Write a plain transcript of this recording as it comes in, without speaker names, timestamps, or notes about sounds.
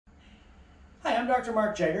Hi, I'm Dr.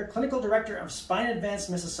 Mark Jagger, Clinical Director of Spine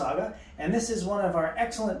Advanced Mississauga, and this is one of our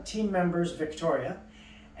excellent team members, Victoria.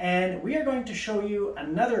 And we are going to show you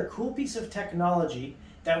another cool piece of technology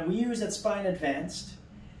that we use at Spine Advanced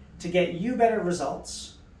to get you better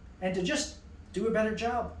results and to just do a better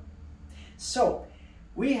job. So,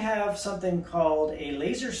 we have something called a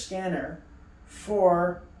laser scanner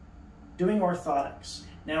for doing orthotics.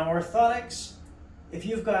 Now, orthotics, if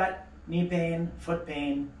you've got knee pain, foot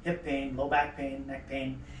pain, hip pain, low back pain, neck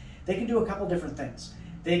pain, they can do a couple different things.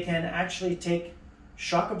 They can actually take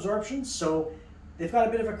shock absorption, so they've got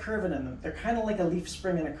a bit of a curve in them. They're kind of like a leaf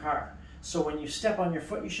spring in a car. So when you step on your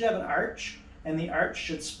foot, you should have an arch, and the arch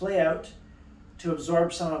should splay out to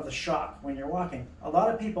absorb some of the shock when you're walking. A lot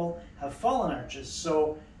of people have fallen arches,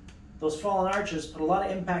 so those fallen arches put a lot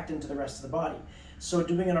of impact into the rest of the body. So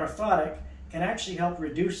doing an orthotic can actually help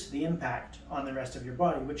reduce the impact on the rest of your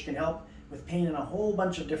body, which can help with pain in a whole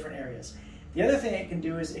bunch of different areas. The other thing it can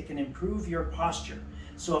do is it can improve your posture.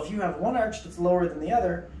 So if you have one arch that's lower than the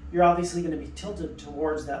other, you're obviously going to be tilted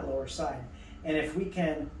towards that lower side. And if we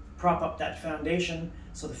can prop up that foundation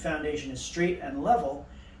so the foundation is straight and level,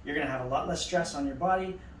 you're going to have a lot less stress on your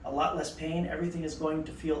body, a lot less pain, everything is going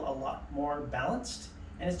to feel a lot more balanced,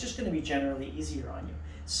 and it's just going to be generally easier on you.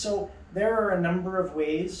 So there are a number of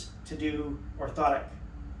ways to do orthotic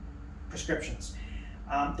prescriptions.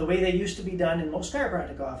 The way they used to be done in most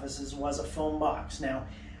chiropractic offices was a foam box. Now,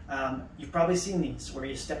 you've probably seen these where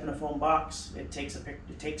you step in a foam box, it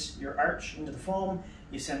takes your arch into the foam,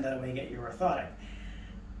 you send that away, get your orthotic.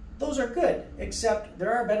 Those are good, except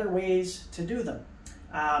there are better ways to do them.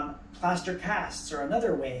 Plaster casts are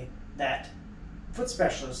another way that foot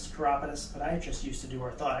specialists, chiropodists, podiatrists used to do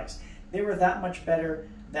orthotics. They were that much better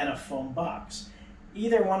than a foam box.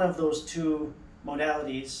 Either one of those two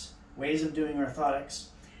modalities, ways of doing orthotics,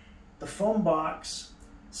 the foam box,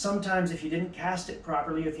 sometimes if you didn't cast it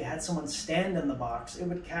properly, if you had someone stand in the box, it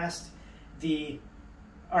would cast the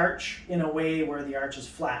arch in a way where the arch is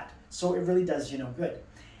flat. So it really does you no good.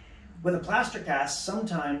 With a plaster cast,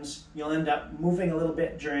 sometimes you'll end up moving a little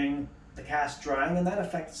bit during the cast drying, and that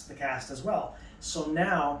affects the cast as well. So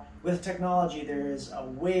now, with technology, there is a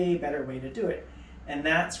way better way to do it, and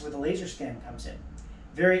that's where the laser scan comes in.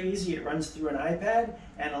 Very easy, it runs through an iPad,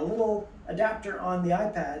 and a little adapter on the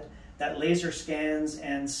iPad that laser scans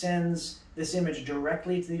and sends this image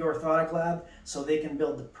directly to the orthotic lab so they can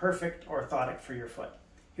build the perfect orthotic for your foot.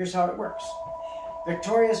 Here's how it works.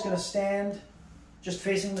 Victoria's going to stand just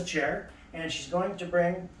facing the chair, and she's going to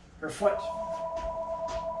bring her foot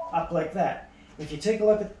up like that. If you take a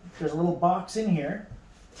look at, there's a little box in here.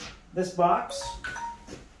 This box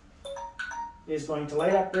is going to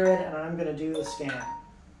light up red, and I'm going to do the scan.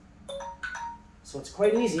 So it's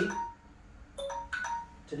quite easy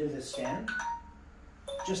to do this scan.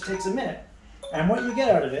 Just takes a minute. And what you get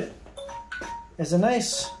out of it is a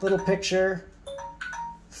nice little picture,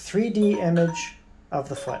 3D image of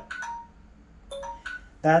the foot.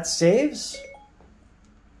 That saves,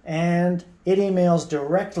 and it emails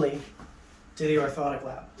directly to the orthotic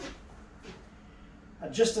lab.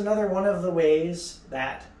 Just another one of the ways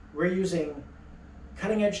that we're using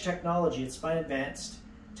cutting-edge technology at Spine Advanced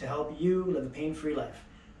to help you live a pain-free life.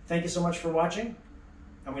 Thank you so much for watching,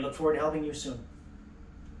 and we look forward to helping you soon.